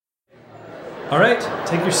All right,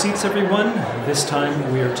 take your seats, everyone. This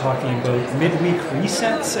time we are talking about midweek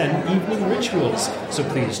resets and evening rituals. So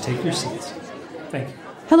please take your seats. Thank you.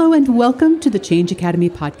 Hello and welcome to the Change Academy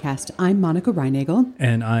podcast. I'm Monica Reinagel.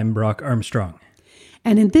 And I'm Brock Armstrong.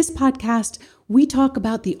 And in this podcast, we talk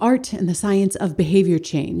about the art and the science of behavior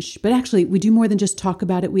change. But actually, we do more than just talk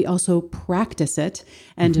about it. We also practice it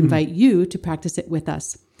and invite you to practice it with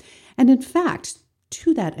us. And in fact,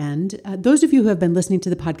 to that end, those of you who have been listening to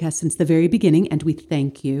the podcast since the very beginning, and we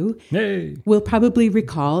thank you, will probably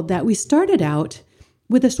recall that we started out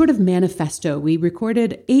with a sort of manifesto. We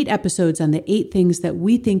recorded 8 episodes on the 8 things that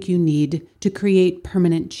we think you need to create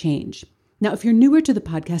permanent change. Now, if you're newer to the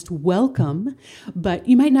podcast, welcome, but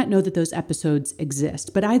you might not know that those episodes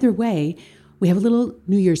exist. But either way, we have a little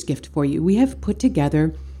New Year's gift for you. We have put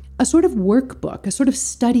together a sort of workbook, a sort of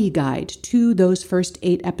study guide to those first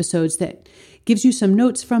 8 episodes that gives you some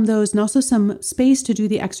notes from those and also some space to do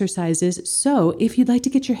the exercises. So if you'd like to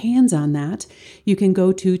get your hands on that, you can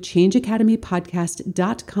go to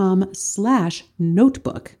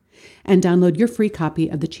changeacademypodcast.com/notebook and download your free copy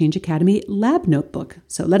of the Change Academy Lab Notebook.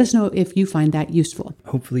 So let us know if you find that useful.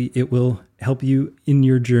 Hopefully it will help you in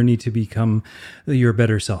your journey to become your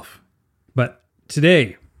better self. But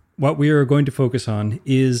today, what we are going to focus on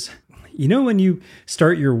is, you know, when you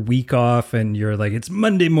start your week off and you're like, it's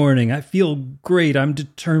Monday morning, I feel great, I'm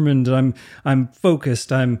determined, I'm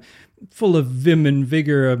focused, I'm full of vim and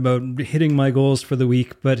vigor about hitting my goals for the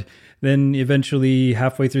week, but then eventually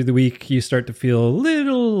halfway through the week, you start to feel a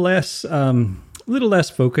little less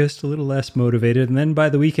focused, a little less motivated. And then by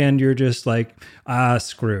the weekend, you're just like,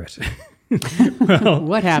 screw it. Well,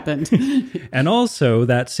 what happened? And also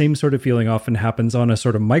that same sort of feeling often happens on a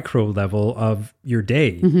sort of micro level of your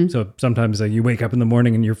day. Mm-hmm. So sometimes you wake up in the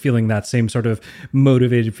morning and you're feeling that same sort of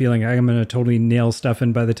motivated feeling. I'm going to totally nail stuff.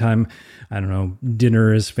 And by the time, I don't know,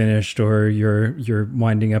 dinner is finished or you're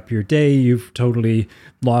winding up your day, you've totally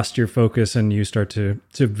lost your focus and you start to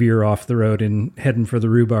veer off the road and heading for the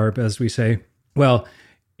rhubarb, as we say. Well,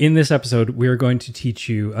 in this episode, we're going to teach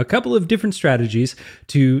you a couple of different strategies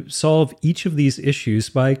to solve each of these issues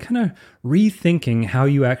by kind of rethinking how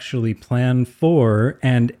you actually plan for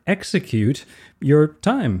and execute your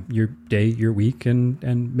time, your day, your week,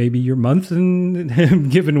 and maybe your month, and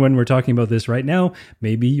given when we're talking about this right now,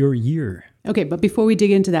 maybe your year. Okay, but before we dig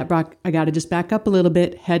into that, Brock, I got to just back up a little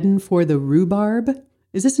bit. Heading for the rhubarb.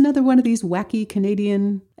 Is this another one of these wacky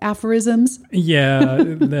Canadian aphorisms? Yeah,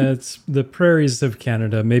 that's the prairies of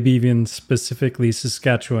Canada, maybe even specifically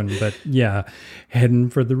Saskatchewan, but yeah, heading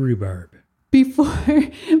for the rhubarb.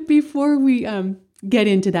 Before we get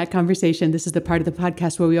into that conversation, this is the part of the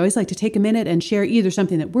podcast where we always like to take a minute and share either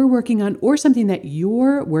something that we're working on or something that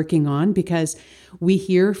you're working on, because we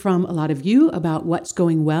hear from a lot of you about what's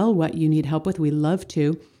going well, what you need help with. We love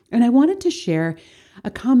to. And I wanted to share a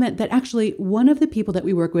comment that actually one of the people that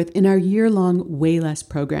we work with in our year-long Way Less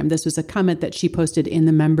program, this was a comment that she posted in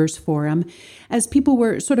the members forum as people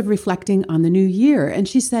were sort of reflecting on the new year. And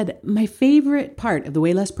she said, my favorite part of the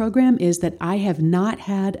Way Less program is that I have not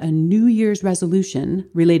had a New Year's resolution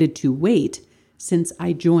related to weight since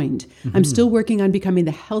I joined. Mm-hmm. I'm still working on becoming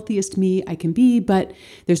the healthiest me I can be, but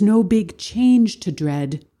there's no big change to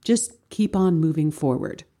dread. Just keep on moving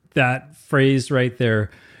forward. That phrase right there,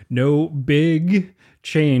 no big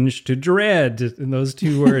change to dread, in those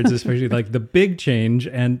 2 words, especially like the big change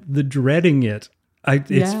and the dreading it.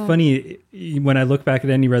 It's funny, when I look back at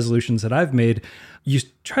any resolutions that I've made, you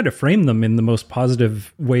try to frame them in the most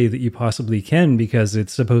positive way that you possibly can, because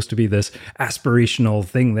it's supposed to be this aspirational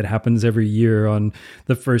thing that happens every year on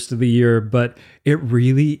the first of the year, but it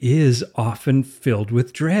really is often filled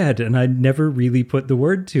with dread, and I never really put the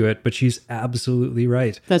word to it, but she's absolutely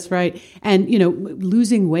right. That's right. And, you know,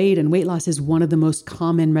 losing weight and weight loss is one of the most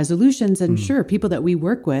common resolutions, and sure, people that we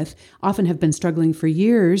work with often have been struggling for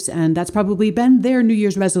years, and that's probably been their New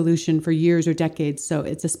Year's resolution for years or decades, so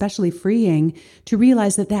it's especially freeing to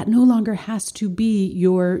realize that that no longer has to be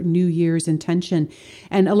your New Year's intention.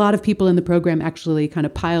 And a lot of people in the program actually kind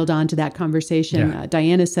of piled on to that conversation. Yeah.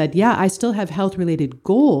 Diana said, I still have health-related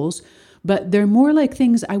goals, but they're more like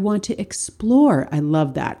things I want to explore. I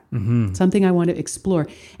love that. Mm-hmm. Something I want to explore.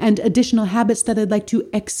 And additional habits that I'd like to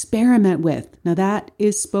experiment with. Now that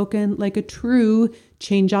is spoken like a true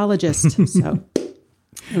changeologist. So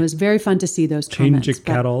it was very fun to see those comments.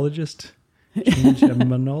 Change-a-catologist?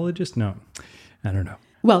 Change-a-monologist? No. I don't know.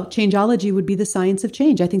 Well, changeology would be the science of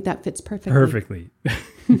change. I think that fits perfectly.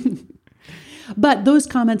 But those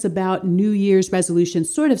comments about New Year's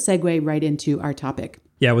resolutions sort of segue right into our topic.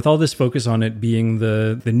 Yeah, with all this focus on it being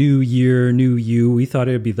the new year, new you, we thought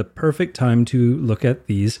it would be the perfect time to look at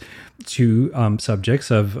these two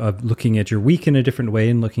subjects of looking at your week in a different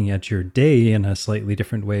way and looking at your day in a slightly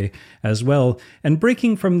different way as well, and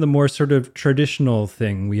breaking from the more sort of traditional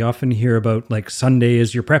thing. We often hear about like Sunday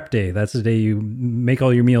is your prep day. That's the day you make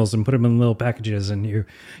all your meals and put them in little packages, and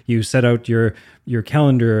you set out your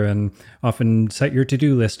calendar and often set your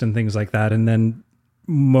to-do list and things like that. And then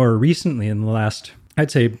more recently, in the last, I'd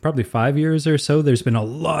say probably 5 years or so, there's been a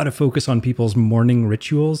lot of focus on people's morning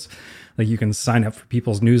rituals. Like you can sign up for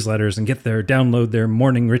people's newsletters and download their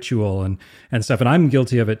morning ritual and stuff. And I'm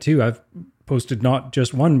guilty of it too. I've posted not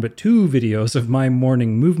just one, but 2 videos of my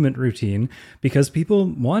morning movement routine because people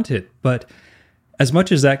want it. But as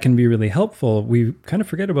much as that can be really helpful, we kind of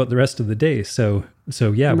forget about the rest of the day. So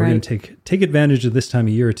yeah, we're going to take advantage of this time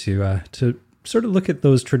of year to sort of look at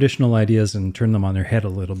those traditional ideas and turn them on their head a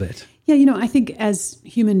little bit. Yeah, I think as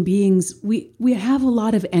human beings, we have a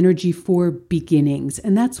lot of energy for beginnings.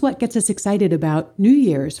 And that's what gets us excited about New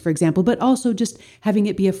Year's, for example, but also just having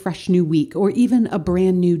it be a fresh new week or even a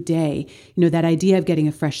brand new day. That idea of getting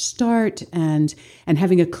a fresh start and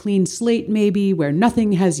having a clean slate maybe where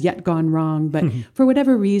nothing has yet gone wrong. But for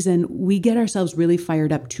whatever reason, we get ourselves really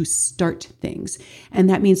fired up to start things. And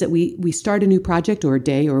that means that we start a new project or a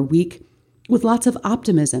day or a week with lots of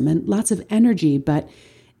optimism and lots of energy, but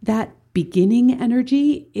that beginning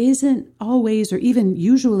energy isn't always or even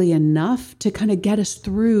usually enough to kind of get us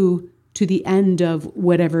through to the end of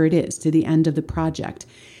whatever it is, to the end of the project.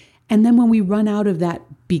 And then when we run out of that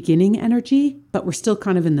beginning energy, but we're still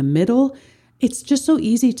kind of in the middle, it's just so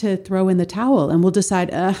easy to throw in the towel and we'll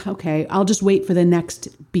decide, okay, I'll just wait for the next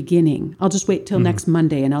beginning. I'll just wait till next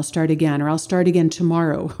Monday and I'll start again, or I'll start again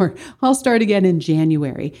tomorrow, or I'll start again in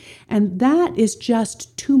January. And that is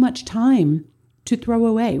just too much time to throw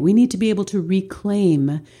away. We need to be able to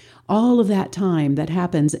reclaim all of that time that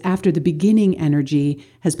happens after the beginning energy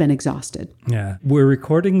has been exhausted. Yeah. We're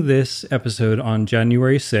recording this episode on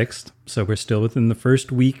January 6th, so we're still within the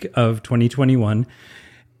first week of 2021.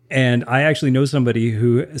 And I actually know somebody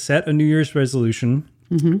who set a New Year's resolution,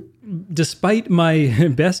 despite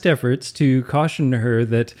my best efforts to caution her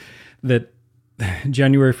that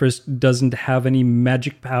January 1st doesn't have any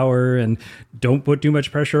magic power and don't put too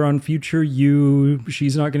much pressure on future you.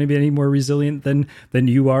 She's not going to be any more resilient than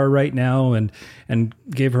you are right now, and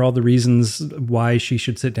gave her all the reasons why she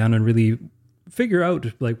should sit down and really figure out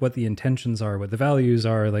like what the intentions are, what the values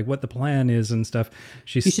are, like what the plan is and stuff.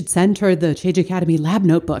 You should send her the Change Academy lab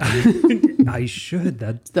notebook. I should.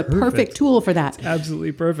 That's the perfect tool for that. It's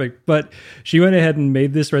absolutely perfect. But she went ahead and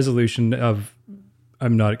made this resolution of,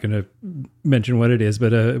 I'm not going to mention what it is,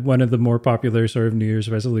 but one of the more popular sort of New Year's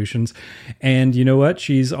resolutions. And you know what?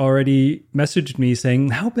 She's already messaged me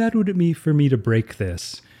saying, how bad would it be for me to break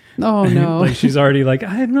this? Oh, no. Like she's already like,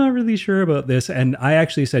 I'm not really sure about this. And I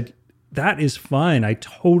actually said, that is fine. I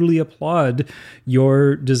totally applaud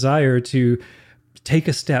your desire to take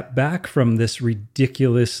a step back from this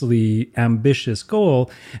ridiculously ambitious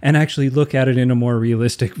goal and actually look at it in a more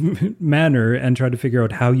realistic manner and try to figure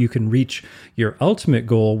out how you can reach your ultimate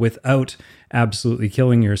goal without absolutely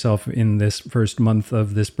killing yourself in this first month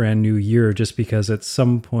of this brand new year, just because at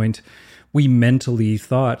some point we mentally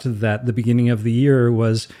thought that the beginning of the year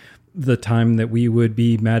was the time that we would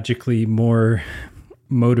be magically more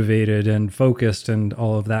motivated and focused and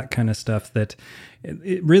all of that kind of stuff, that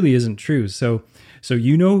it really isn't true. So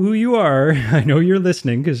you know who you are. I know you're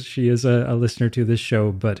listening because she is a listener to this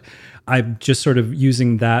show, but I'm just sort of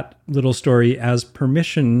using that little story as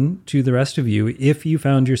permission to the rest of you. If you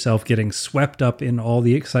found yourself getting swept up in all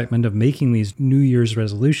the excitement of making these New Year's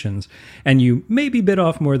resolutions and you maybe bit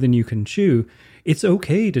off more than you can chew, it's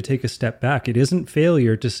okay to take a step back. It isn't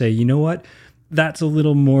failure to say, you know what? That's a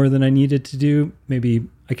little more than I needed to do. Maybe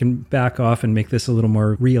I can back off and make this a little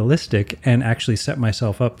more realistic and actually set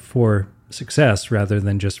myself up for success rather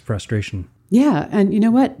than just frustration. Yeah. And you know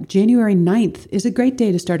what? January 9th is a great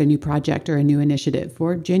day to start a new project or a new initiative,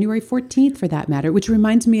 or January 14th for that matter, which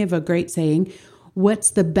reminds me of a great saying.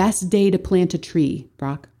 What's the best day to plant a tree,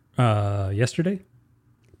 Brock? Yesterday?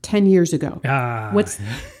 10 years ago. What's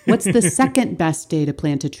the second best day to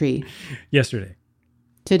plant a tree? Yesterday.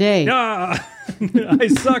 Today. I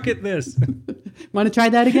suck at this. Want to try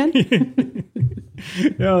that again?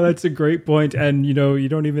 No, that's a great point. And, you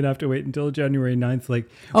don't even have to wait until January 9th.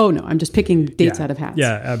 Oh, no, I'm just picking dates out of hats.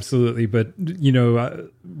 Yeah, absolutely. But,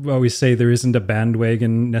 we always say there isn't a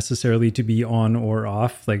bandwagon necessarily to be on or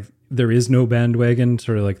off. Like, there is no bandwagon,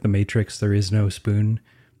 sort of like the Matrix, there is no spoon.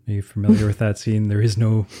 Are you familiar with that scene? There is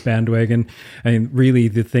no bandwagon. I mean, really,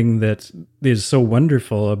 the thing that is so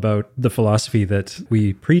wonderful about the philosophy that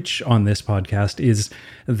we preach on this podcast is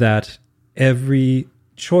that every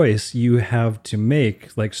choice you have to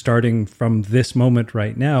make, like starting from this moment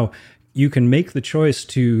right now, you can make the choice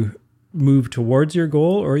to move towards your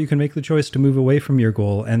goal, or you can make the choice to move away from your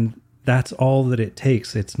goal. And that's all that it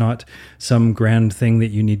takes. It's not some grand thing that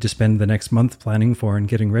you need to spend the next month planning for and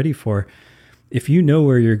getting ready for. If you know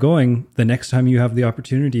where you're going, the next time you have the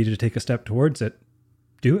opportunity to take a step towards it,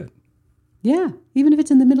 do it. Yeah, even if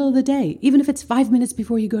it's in the middle of the day, even if it's 5 minutes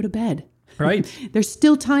before you go to bed. Right. There's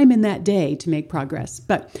still time in that day to make progress.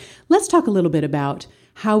 But let's talk a little bit about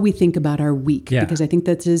how we think about our week, because I think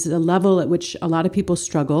that is a level at which a lot of people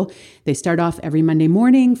struggle. They start off every Monday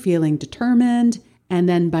morning feeling determined, and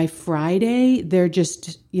then by Friday, they're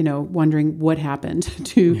just, wondering what happened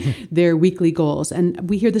to their weekly goals. And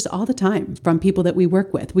we hear this all the time from people that we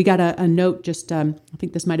work with. We got a note just, I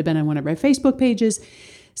think this might have been on one of our Facebook pages,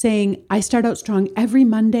 saying, I start out strong every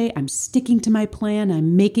Monday. I'm sticking to my plan.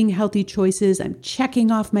 I'm making healthy choices. I'm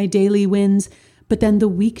checking off my daily wins. But then the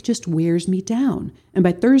week just wears me down. And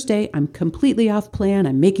by Thursday, I'm completely off plan.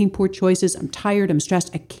 I'm making poor choices. I'm tired. I'm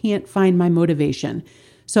stressed. I can't find my motivation.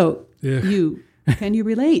 So can you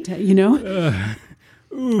relate? I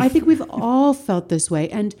think we've all felt this way.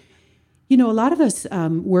 And, a lot of us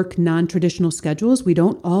work non-traditional schedules. We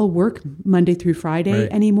don't all work Monday through Friday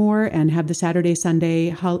anymore and have the Saturday,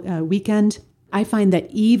 Sunday weekend. I find that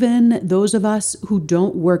even those of us who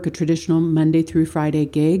don't work a traditional Monday through Friday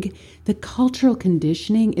gig, the cultural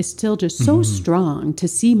conditioning is still just so strong to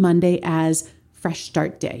see Monday as fresh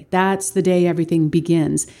start day. That's the day everything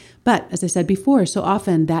begins. But as I said before, so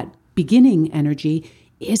often that beginning energy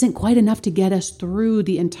isn't quite enough to get us through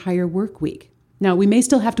the entire work week. Now, we may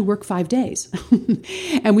still have to work 5 days,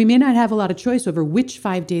 and we may not have a lot of choice over which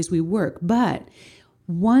 5 days we work, but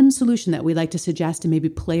one solution that we like to suggest and maybe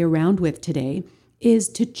play around with today is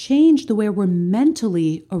to change the way we're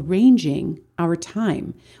mentally arranging our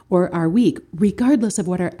time or our week, regardless of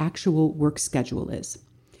what our actual work schedule is.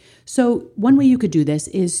 So one way you could do this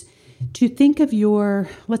is to think of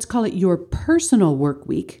let's call it your personal work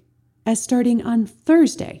week as starting on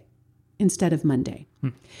Thursday instead of Monday.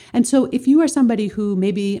 And so if you are somebody who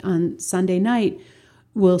maybe on Sunday night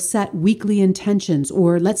will set weekly intentions,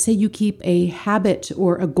 or let's say you keep a habit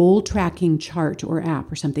or a goal tracking chart or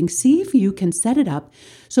app or something, see if you can set it up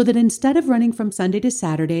so that instead of running from Sunday to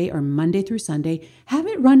Saturday or Monday through Sunday, have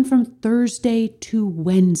it run from Thursday to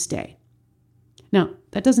Wednesday. Now,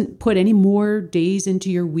 that doesn't put any more days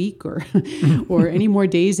into your week or any more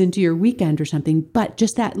days into your weekend or something, but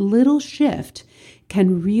just that little shift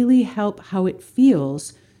can really help how it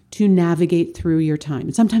feels to navigate through your time.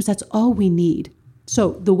 And sometimes that's all we need.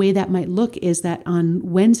 So the way that might look is that on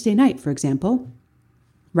Wednesday night, for example,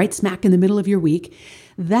 right smack in the middle of your week,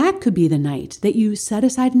 that could be the night that you set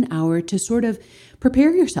aside an hour to sort of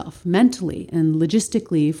prepare yourself mentally and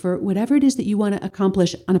logistically for whatever it is that you want to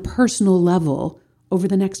accomplish on a personal level over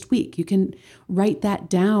the next week. You can write that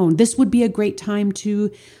down. This would be a great time to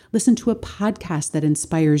listen to a podcast that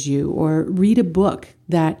inspires you or read a book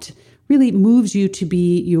that really moves you to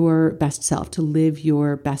be your best self, to live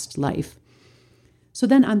your best life. So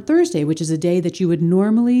then on Thursday, which is a day that you would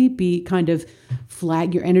normally be kind of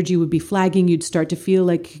your energy would be flagging, you'd start to feel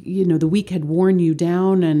like, the week had worn you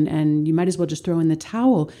down and you might as well just throw in the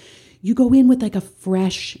towel. You go in with like a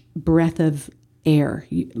fresh breath of air,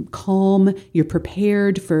 calm, you're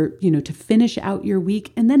prepared for, to finish out your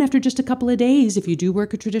week. And then after just a couple of days, if you do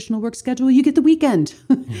work a traditional work schedule, you get the weekend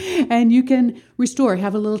and you can restore,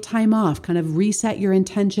 have a little time off, kind of reset your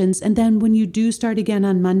intentions. And then when you do start again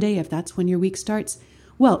on Monday, if that's when your week starts,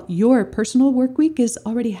 well, your personal work week is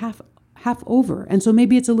already half over. And so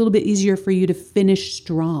maybe it's a little bit easier for you to finish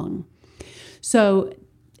strong. So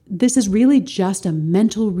this is really just a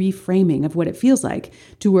mental reframing of what it feels like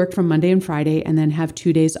to work from Monday and Friday and then have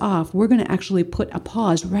 2 days off. We're going to actually put a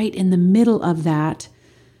pause right in the middle of that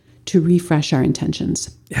to refresh our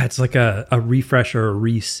intentions. Yeah, it's like a refresh or a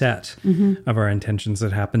reset of our intentions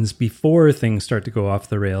that happens before things start to go off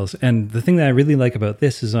the rails. And the thing that I really like about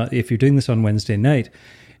this is if you're doing this on Wednesday night,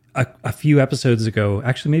 a few episodes ago,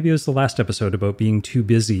 actually maybe it was the last episode about being too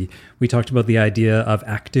busy, we talked about the idea of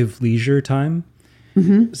active leisure time.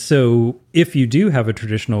 So if you do have a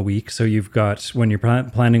traditional week, so you've got, when you're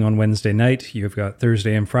planning on Wednesday night, you've got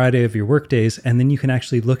Thursday and Friday of your work days, and then you can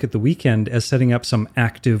actually look at the weekend as setting up some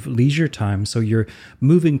active leisure time. So you're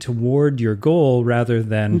moving toward your goal rather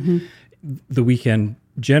than the weekend.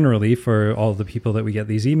 Generally, for all the people that we get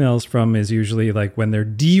these emails from, is usually like when they're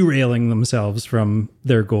derailing themselves from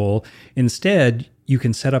their goal. Instead, you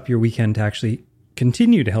can set up your weekend to actually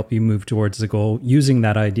continue to help you move towards the goal using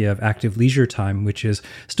that idea of active leisure time, which is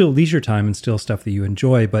still leisure time and still stuff that you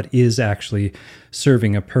enjoy, but is actually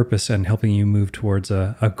serving a purpose and helping you move towards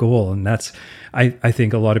a goal. And that's, I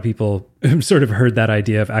think a lot of people sort of heard that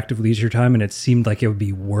idea of active leisure time and it seemed like it would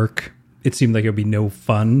be work. It seemed like it would be no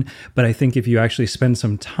fun. But I think if you actually spend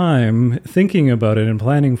some time thinking about it and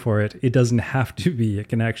planning for it, it doesn't have to be. It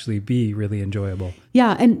can actually be really enjoyable.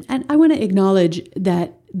 Yeah. And I want to acknowledge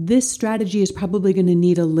that this strategy is probably going to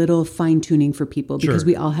need a little fine tuning for people because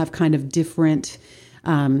we all have kind of different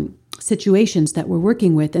situations that we're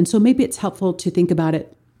working with. And so maybe it's helpful to think about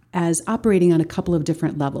it as operating on a couple of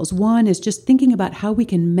different levels. One is just thinking about how we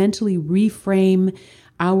can mentally reframe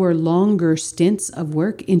our longer stints of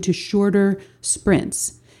work into shorter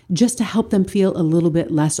sprints, just to help them feel a little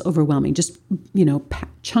bit less overwhelming, just,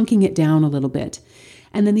 chunking it down a little bit.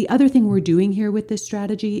 And then the other thing we're doing here with this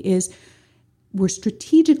strategy is we're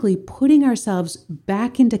strategically putting ourselves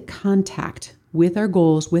back into contact with our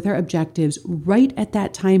goals, with our objectives, right at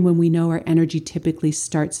that time when we know our energy typically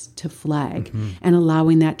starts to flag, and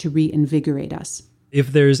allowing that to reinvigorate us.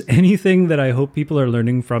 If there's anything that I hope people are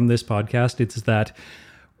learning from this podcast, it's that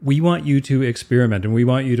we want you to experiment and we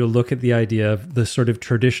want you to look at the idea of the sort of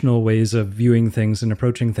traditional ways of viewing things and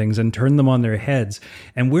approaching things and turn them on their heads.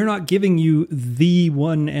 And we're not giving you the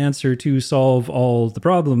one answer to solve all the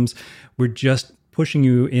problems. We're just pushing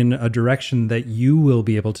you in a direction that you will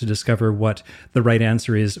be able to discover what the right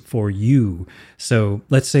answer is for you. So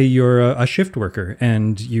let's say you're a shift worker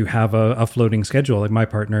and you have a floating schedule. Like my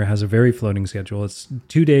partner has a very floating schedule. It's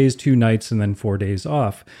 2 days, 2 nights, and then 4 days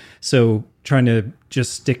off. So trying to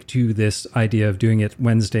just stick to this idea of doing it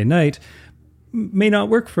Wednesday night may not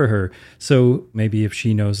work for her. So maybe if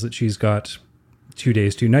she knows that she's got 2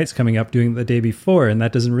 days, 2 nights coming up, doing the day before, and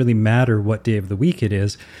that doesn't really matter what day of the week it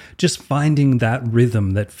is, just finding that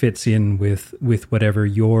rhythm that fits in with whatever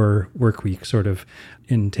your work week sort of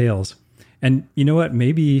entails. And you know what,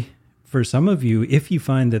 maybe for some of you, if you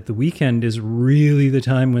find that the weekend is really the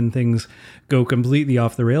time when things go completely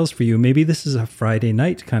off the rails for you, maybe this is a Friday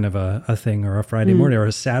night kind of a thing, or a Friday morning or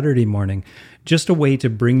a Saturday morning, just a way to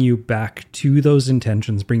bring you back to those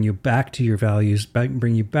intentions, bring you back to your values,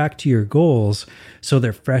 bring you back to your goals, so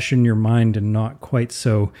they're fresh in your mind and not quite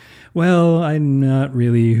so, well, I'm not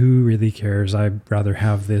really, who really cares? I'd rather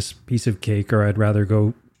have this piece of cake, or I'd rather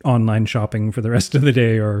go online shopping for the rest of the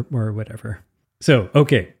day, or whatever. So,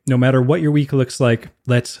 okay, no matter what your week looks like,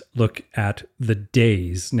 let's look at the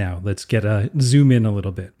days now. Let's zoom in a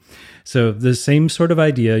little bit. So the same sort of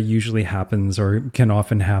idea usually happens, or can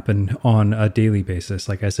often happen, on a daily basis,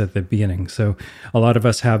 like I said at the beginning. So a lot of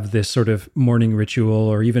us have this sort of morning ritual,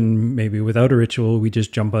 or even maybe without a ritual, we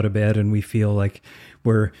just jump out of bed and we feel like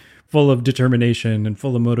we're full of determination and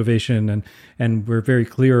full of motivation, and we're very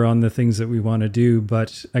clear on the things that we want to do.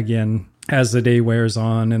 But again, as the day wears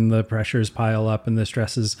on and the pressures pile up and the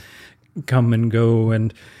stresses come and go,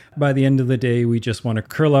 and by the end of the day, we just want to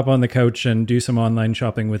curl up on the couch and do some online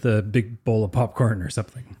shopping with a big bowl of popcorn or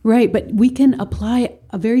something. Right, but we can apply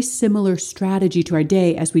a very similar strategy to our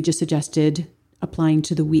day, as we just suggested, applying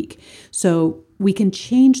to the week. So we can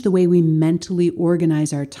change the way we mentally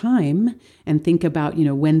organize our time and think about,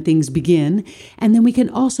 when things begin. And then we can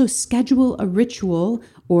also schedule a ritual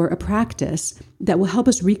or a practice that will help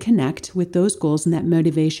us reconnect with those goals and that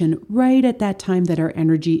motivation right at that time that our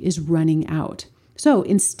energy is running out. So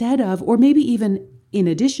instead of, or maybe even in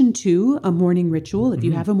addition to a morning ritual, if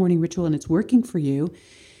you have a morning ritual and it's working for you,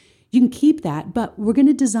 you can keep that, but we're going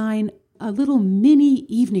to design a little mini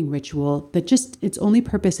evening ritual that just, its only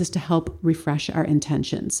purpose is to help refresh our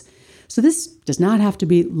intentions. So this does not have to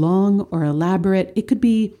be long or elaborate. It could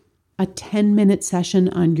be a 10-minute session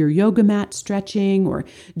on your yoga mat stretching, or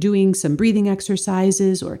doing some breathing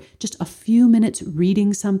exercises, or just a few minutes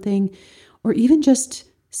reading something, or even just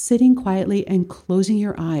sitting quietly and closing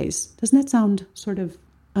your eyes. Doesn't that sound sort of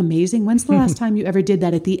amazing? When's the last time you ever did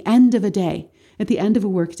that at the end of a day, at the end of a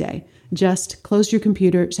work day? Just closed your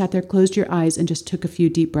computer, sat there, closed your eyes, and just took a few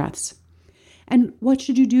deep breaths. And what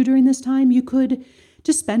should you do during this time? You could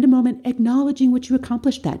just spend a moment acknowledging what you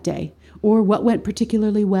accomplished that day, or what went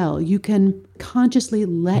particularly well. You can consciously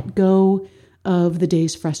let go of the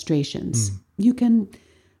day's frustrations. You can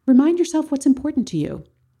remind yourself what's important to you.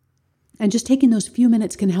 And just taking those few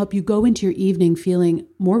minutes can help you go into your evening feeling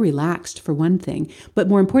more relaxed, for one thing, but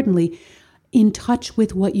more importantly, in touch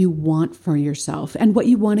with what you want for yourself and what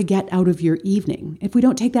you want to get out of your evening. If we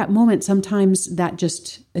don't take that moment, sometimes that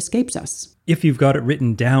just escapes us. If you've got it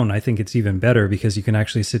written down, I think it's even better because you can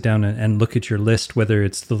actually sit down and look at your list, whether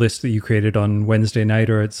it's the list that you created on Wednesday night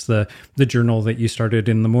or it's the journal that you started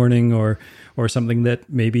in the morning or something that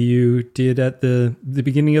maybe you did at the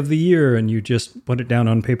beginning of the year and you just put it down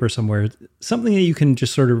on paper somewhere. Something that you can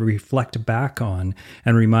just sort of reflect back on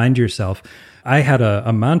and remind yourself. I had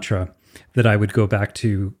a mantra that I would go back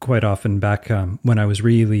to quite often back when I was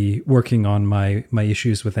really working on my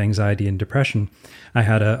issues with anxiety and depression. I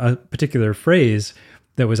had a particular phrase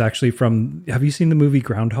that was actually from, have you seen the movie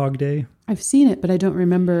Groundhog Day? I've seen it, but I don't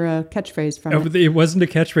remember a catchphrase from it. It wasn't a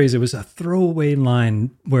catchphrase. It was a throwaway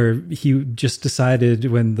line where he just decided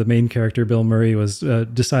when the main character, Bill Murray, was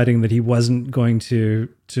deciding that he wasn't going to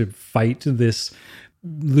fight this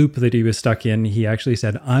loop that he was stuck in, he actually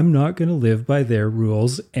said, I'm not going to live by their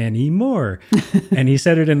rules anymore. And he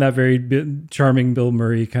said it in that very charming Bill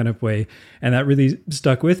Murray kind of way. And that really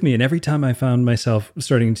stuck with me. And every time I found myself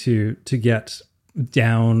starting to get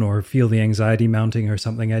down or feel the anxiety mounting or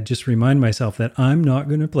something, I'd just remind myself that I'm not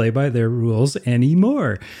going to play by their rules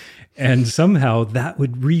anymore. And somehow that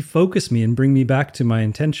would refocus me and bring me back to my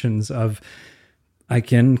intentions of, I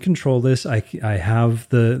can control this. I have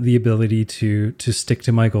the ability to stick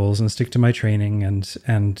to my goals and stick to my training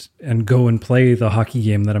and go and play the hockey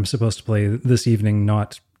game that I'm supposed to play this evening,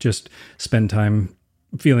 not just spend time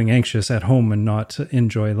feeling anxious at home and not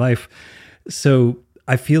enjoy life. So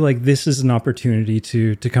I feel like this is an opportunity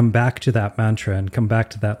to come back to that mantra and come back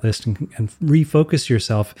to that list and refocus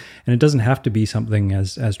yourself. And it doesn't have to be something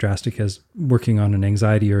as drastic as working on an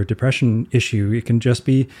anxiety or depression issue. It can just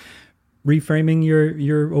be reframing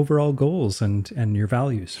your overall goals and your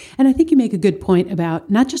values. And I think you make a good point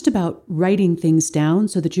about not just about writing things down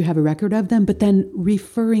so that you have a record of them, but then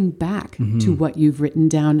referring back to what you've written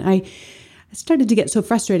down. I started to get so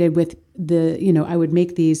frustrated with I would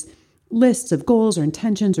make these lists of goals or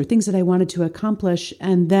intentions or things that I wanted to accomplish.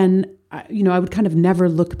 And then, I would kind of never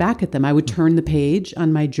look back at them. I would turn the page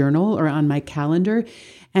on my journal or on my calendar,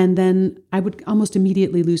 and then I would almost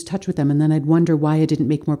immediately lose touch with them. And then I'd wonder why I didn't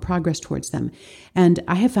make more progress towards them. And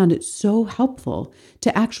I have found it so helpful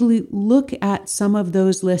to actually look at some of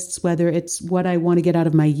those lists, whether it's what I want to get out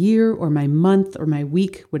of my year or my month or my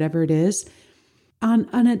week, whatever it is, on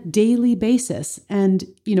a daily basis. And,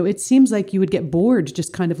 it seems like you would get bored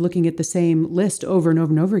just kind of looking at the same list over and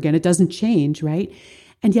over and over again. It doesn't change, right?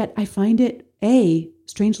 And yet I find it,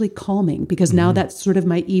 strangely calming because now that's sort of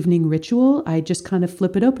my evening ritual. I just kind of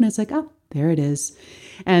flip it open. It's like, oh, there it is.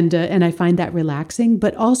 And I find that relaxing,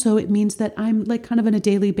 but also it means that I'm like kind of on a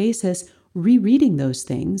daily basis rereading those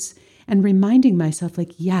things and reminding myself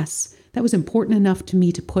like, yes, that was important enough to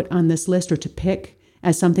me to put on this list or to pick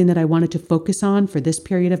as something that I wanted to focus on for this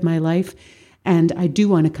period of my life. And I do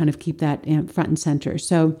want to kind of keep that front and center.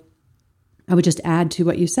 So I would just add to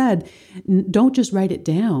what you said, don't just write it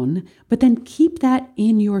down, but then keep that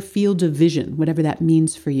in your field of vision, whatever that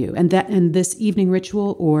means for you. And this evening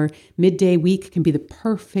ritual or midday week can be the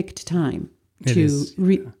perfect time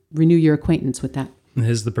to renew your acquaintance with that. It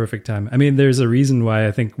is the perfect time. I mean, there's a reason why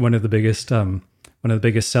I think one of the biggest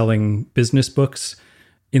selling business books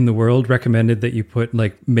in the world recommended that you put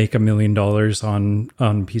make $1 million on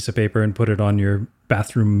a piece of paper and put it on your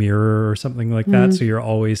bathroom mirror or something like that. So you're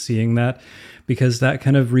always seeing that, because that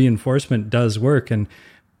kind of reinforcement does work. And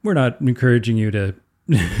we're not encouraging you to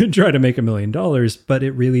try to make $1 million, but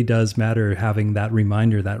it really does matter having that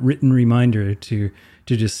reminder, that written reminder to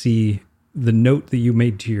just see the note that you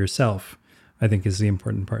made to yourself, I think is the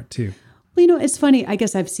important part too. Well, it's funny. I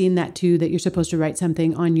guess I've seen that too, that you're supposed to write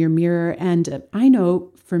something on your mirror. And I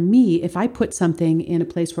know for me, if I put something in a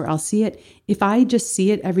place where I'll see it, if I just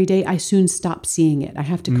see it every day, I soon stop seeing it. I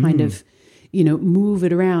have to kind of, move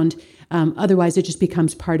it around. Otherwise, it just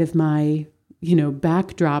becomes part of my,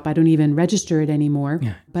 backdrop. I don't even register it anymore.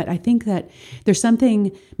 Yeah. But I think that there's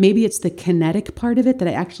something, maybe it's the kinetic part of it, that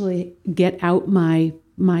I actually get out my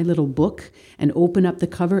little book and open up the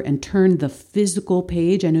cover and turn the physical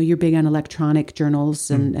page. I know you're big on electronic journals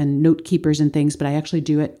and note keepers and things, but I actually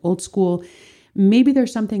do it old school. Maybe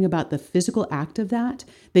there's something about the physical act of that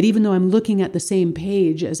even though I'm looking at the same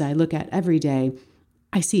page as I look at every day,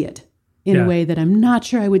 I see it in a way that I'm not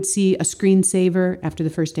sure I would see a screensaver after the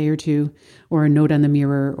first day or two, or a note on the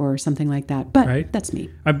mirror or something like that. But That's me.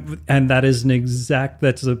 And that is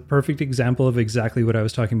that's a perfect example of exactly what I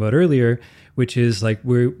was talking about earlier, which is like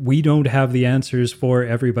we don't have the answers for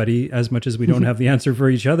everybody as much as we don't have the answer for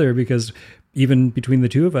each other, because even between the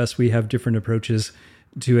two of us, we have different approaches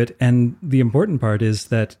to it. And the important part is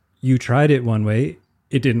that you tried it one way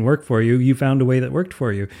it didn't work for you. You found a way that worked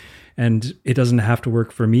for you. And it doesn't have to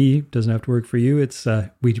work for me, doesn't have to work for you. It's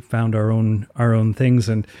we found our own things.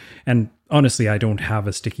 And honestly, I don't have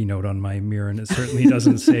a sticky note on my mirror, and it certainly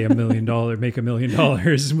doesn't say $1 million, make $1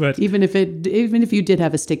 million. But even if you did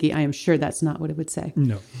have a sticky, I am sure that's not what it would say.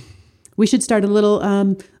 No. We should start a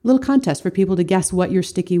little contest for people to guess what your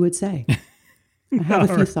sticky would say. I have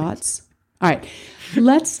a few thoughts. All right,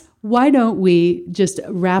 why don't we just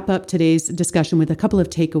wrap up today's discussion with a couple of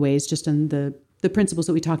takeaways just on the principles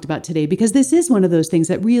that we talked about today, because this is one of those things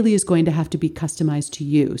that really is going to have to be customized to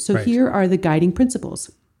you. So Here are the guiding principles.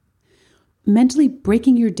 Mentally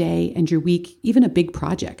breaking your day and your week, even a big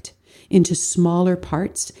project, into smaller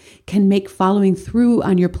parts can make following through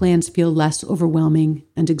on your plans feel less overwhelming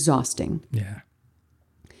and exhausting. Yeah.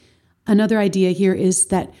 Another idea here is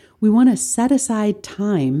that we want to set aside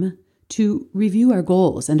time to review our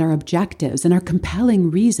goals and our objectives and our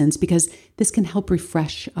compelling reasons, because this can help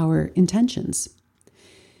refresh our intentions.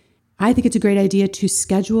 I think it's a great idea to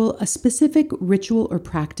schedule a specific ritual or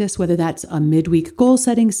practice, whether that's a midweek goal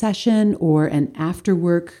setting session or an after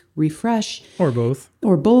work refresh. Or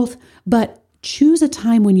both. But choose a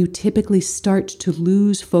time when you typically start to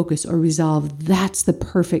lose focus or resolve. That's the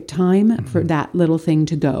perfect time for that little thing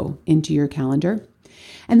to go into your calendar.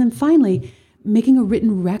 And then finally, making a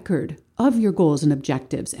written record of your goals and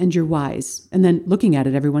objectives and your whys, and then looking at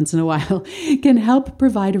it every once in a while, can help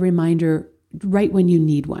provide a reminder right when you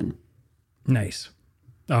need one. Nice.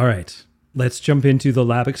 All right. Let's jump into the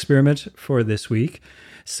lab experiment for this week.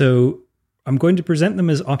 So I'm going to present them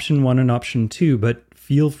as option 1 and option 2, but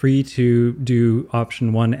feel free to do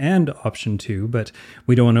option 1 and option 2, but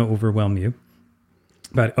we don't want to overwhelm you.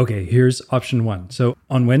 But okay, here's option 1. So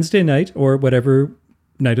on Wednesday night, or whatever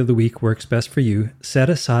night of the week works best for you, set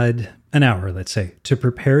aside an hour, let's say, to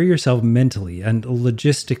prepare yourself mentally and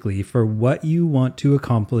logistically for what you want to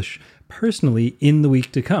accomplish personally in the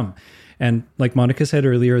week to come. And like Monica said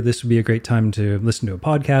earlier, this would be a great time to listen to a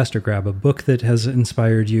podcast or grab a book that has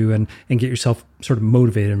inspired you and get yourself sort of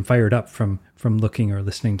motivated and fired up from looking or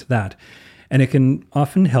listening to that. And it can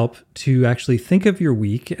often help to actually think of your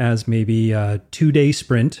week as maybe a 2-day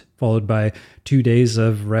sprint, followed by 2 days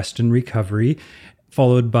of rest and recovery,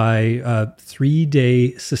 followed by a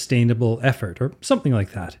 3-day sustainable effort or something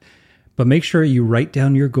like that. But make sure you write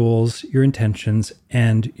down your goals, your intentions,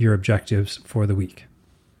 and your objectives for the week.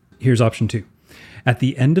 Here's option 2. At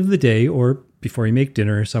the end of the day, or before you make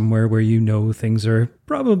dinner, somewhere where you know things are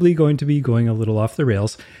probably going to be going a little off the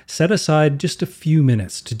rails, set aside just a few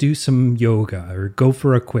minutes to do some yoga or go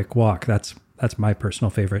for a quick walk. That's my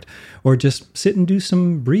personal favorite. Or just sit and do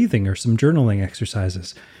some breathing or some journaling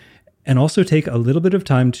exercises. And also take a little bit of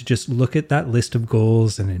time to just look at that list of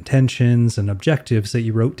goals and intentions and objectives that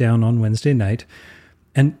you wrote down on Wednesday night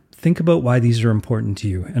and think about why these are important to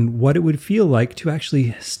you and what it would feel like to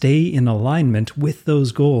actually stay in alignment with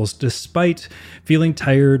those goals despite feeling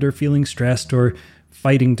tired or feeling stressed or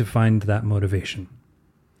fighting to find that motivation.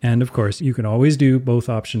 And of course, you can always do both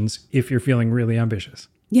options if you're feeling really ambitious.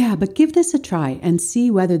 Yeah, but give this a try and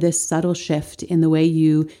see whether this subtle shift in the way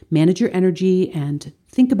you manage your energy and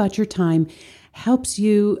think about your time helps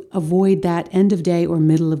you avoid that end of day or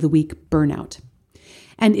middle of the week burnout.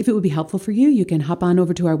 And if it would be helpful for you, you can hop on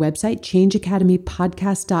over to our website,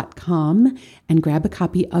 changeacademypodcast.com, and grab a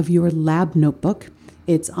copy of your lab notebook.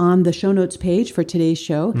 It's on the show notes page for today's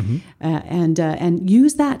show, and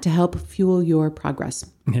use that to help fuel your progress.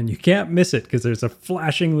 And you can't miss it because there's a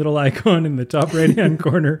flashing little icon in the top right-hand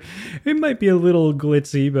corner. It might be a little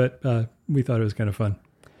glitzy, but we thought it was kind of fun.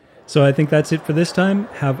 So I think that's it for this time.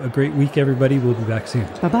 Have a great week, everybody. We'll be back soon.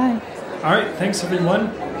 Bye-bye. All right. Thanks,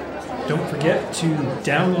 everyone. Don't forget to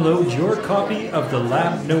download your copy of the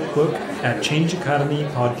Lab Notebook at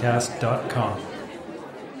changeacademypodcast.com.